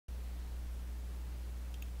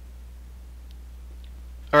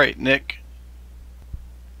Alright, Nick,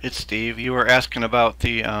 it's Steve. You were asking about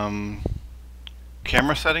the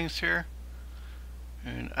camera settings here,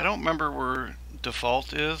 and I don't remember where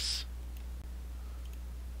default is.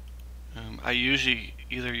 I usually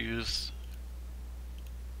either use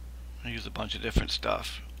a bunch of different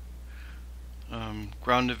stuff,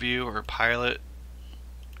 ground to view or pilot.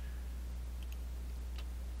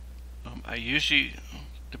 I usually,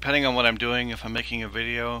 depending on what I'm doing, if I'm making a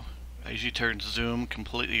video, I usually turn zoom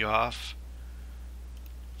completely off,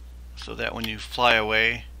 so that when you fly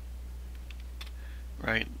away,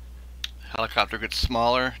 right, helicopter gets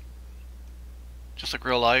smaller, just like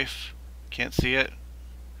real life. Can't see it.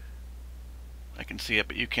 I can see it,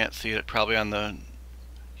 but you can't see it probably on the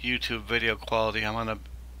YouTube video quality. I'm on a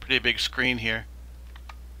pretty big screen here.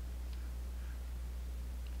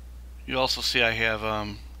 You also see I have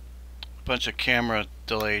a bunch of camera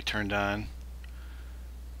delay turned on,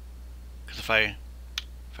 because if I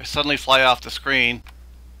suddenly fly off the screen,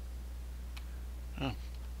 oh,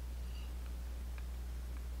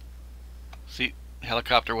 see,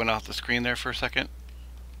 helicopter went off the screen there for a second.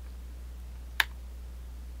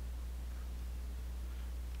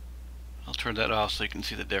 I'll turn that off so you can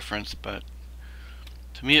see the difference, but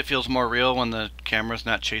to me it feels more real when the camera's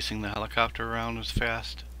not chasing the helicopter around as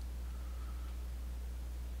fast.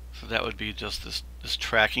 So that would be just this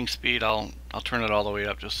tracking speed. I'll turn it all the way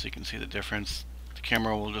up just so you can see the difference. The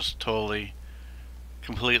camera will just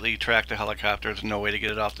completely track the helicopter. There's no way to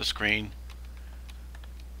get it off the screen.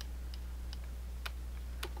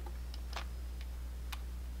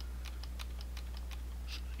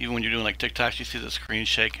 Even when you're doing like TikToks, you see the screen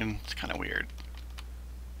shaking. It's kind of weird.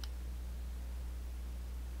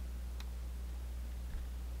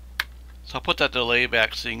 So I'll put that delay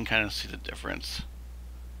back so you can kind of see the difference.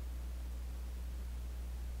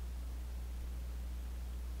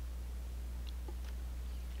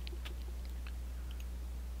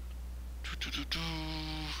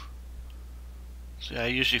 So yeah, I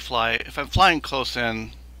usually fly, if I'm flying close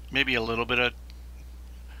in, maybe a little bit of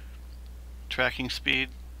tracking speed.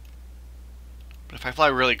 But if I fly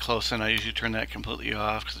really close in, I usually turn that completely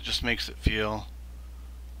off because it just makes it feel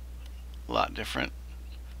a lot different.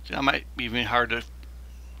 See, that might be even hard to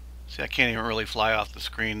see. I can't even really fly off the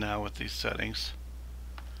screen now with these settings.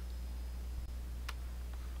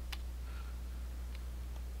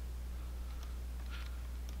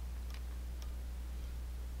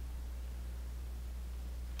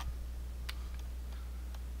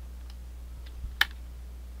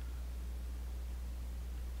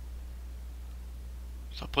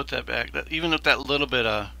 So I'll put that back. Even with that little bit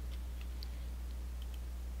of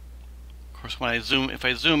course, when if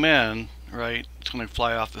I zoom in, right, it's going to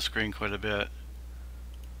fly off the screen quite a bit.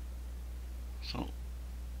 So,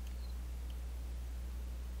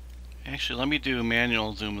 actually, let me do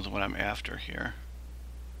manual zoom is what I'm after here.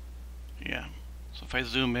 Yeah. So if I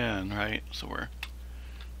zoom in, right, so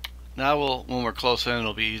when we're close in,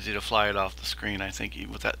 it'll be easy to fly it off the screen. I think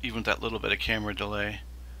even with that little bit of camera delay.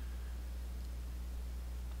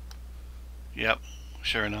 Yep,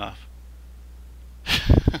 sure enough.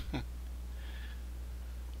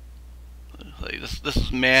 This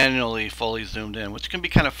is manually fully zoomed in, which can be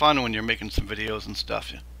kind of fun when you're making some videos and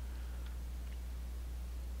stuff.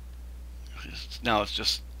 Now it's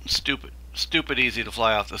just stupid easy to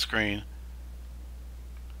fly off the screen.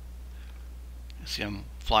 You see I'm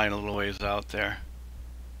flying a little ways out there.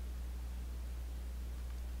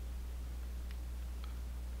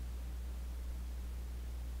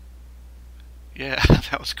 Yeah,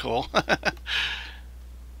 that was cool.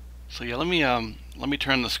 So yeah, let me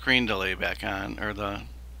turn the screen delay back on, or the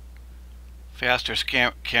faster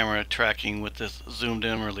camera tracking with this zoomed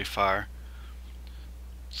in really far.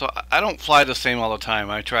 So I don't fly the same all the time.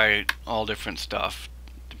 I try all different stuff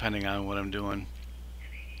depending on what I'm doing.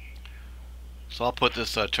 So I'll put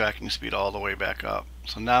this tracking speed all the way back up.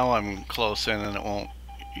 So now I'm close in and it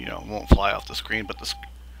won't fly off the screen, but the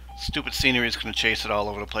stupid scenery is going to chase it all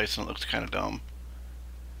over the place and it looks kind of dumb.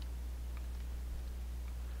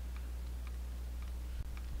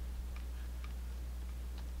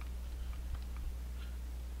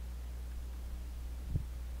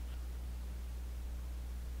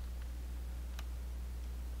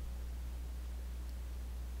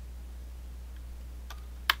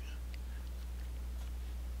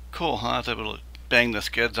 Cool, huh? I was able to bang the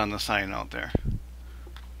skids on the sign out there.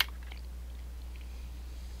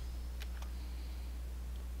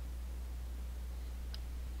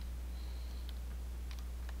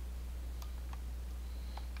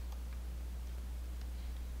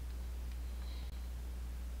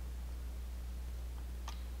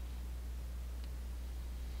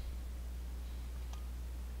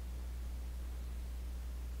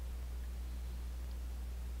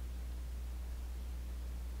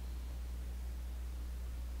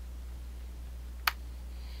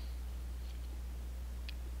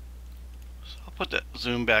 I'll put that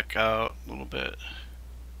zoom back out a little bit.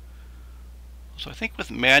 So I think with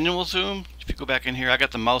manual zoom, if you go back in here, I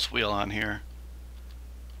got the mouse wheel on here.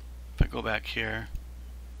 If I go back here,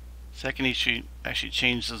 so I can actually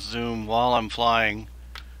change the zoom while I'm flying,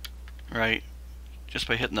 right? Just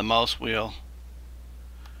by hitting the mouse wheel.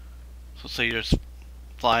 So say you're just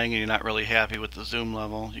flying and you're not really happy with the zoom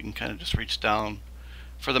level, you can kind of just reach down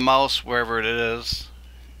for the mouse wherever it is.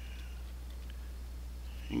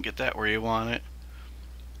 You can get that where you want it.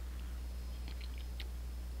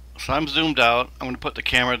 So I'm zoomed out. I'm going to put the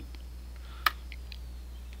camera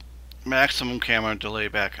maximum camera delay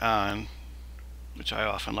back on, which I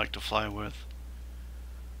often like to fly with.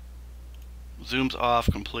 Zoom's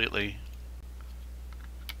off completely.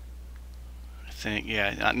 I think,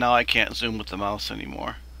 yeah, now I can't zoom with the mouse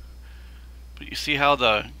anymore. But you see how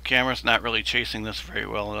the camera's not really chasing this very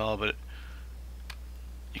well at all, but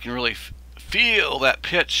you can really feel that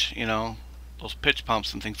pitch, you know, those pitch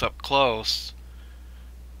pumps and things up close.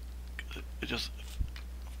 It just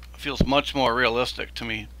feels much more realistic to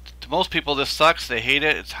me. To most people this sucks, they hate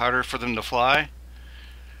it, it's harder for them to fly.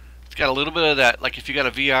 It's got a little bit of that, like if you got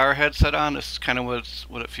a VR headset on, this is kind of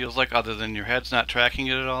what it feels like, other than your head's not tracking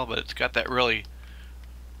it at all, but it's got that really,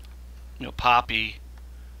 you know, poppy,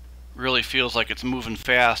 really feels like it's moving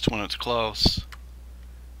fast when it's close.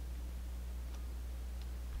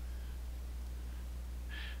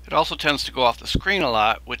 It also tends to go off the screen a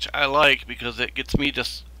lot, which I like because it gets me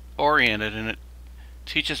disoriented and it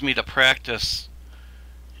teaches me to practice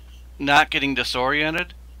not getting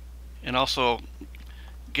disoriented and also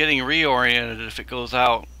getting reoriented if it goes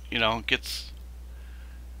out, you know, gets,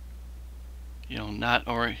 you know, not,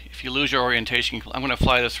 or if you lose your orientation, I'm going to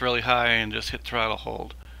fly this really high and just hit throttle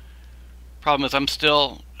hold. Problem is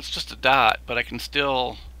it's just a dot, but I can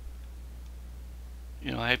still,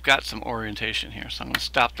 you know, I've got some orientation here, so I'm going to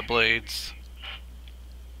stop the blades,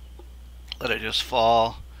 let it just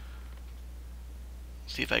fall,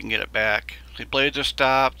 see if I can get it back. The blades are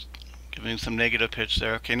stopped, giving some negative pitch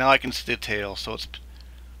there. Okay, now I can see the tail, so it's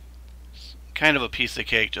kind of a piece of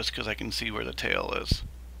cake just because I can see where the tail is.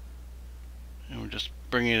 And we're just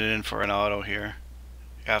bringing it in for an auto here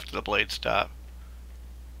after the blade stop.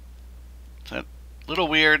 It's a little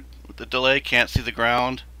weird with the delay, can't see the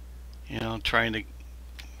ground, you know, trying to,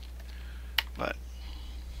 but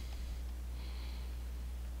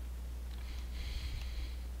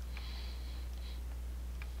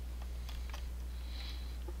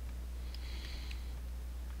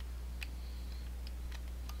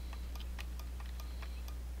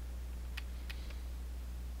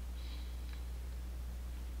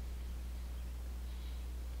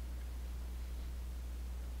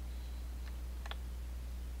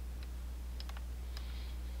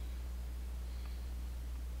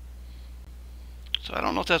so I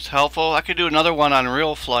don't know if that's helpful. I could do another one on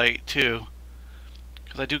real flight too,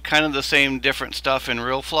 because I do kind of the same different stuff in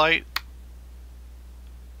real flight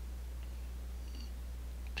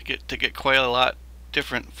to get quite a lot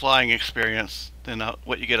different flying experience than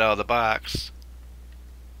what you get out of the box.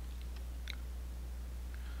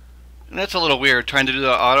 And that's a little weird trying to do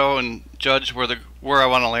the auto and judge where I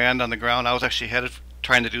want to land on the ground. I was actually headed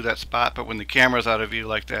trying to do that spot, but when the camera's out of view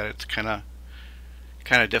like that, it's kind of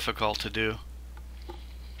difficult to do.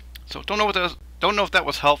 So don't know if that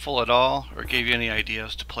was helpful at all or gave you any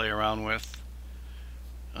ideas to play around with.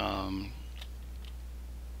 But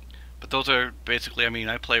those are basically, I mean,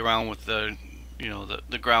 I play around with the, you know,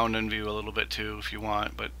 the ground and view a little bit too if you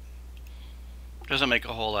want, but it doesn't make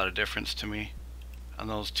a whole lot of difference to me on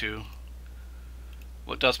those two.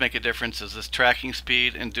 What does make a difference is this tracking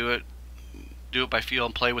speed, and do it by feel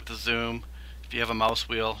and play with the zoom. If you have a mouse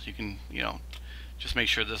wheel, you can, you know, just make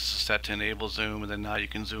sure this is set to enable zoom, and then now you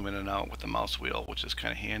can zoom in and out with the mouse wheel, which is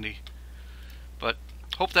kind of handy. But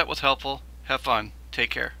hope that was helpful. Have fun. Take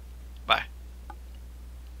care.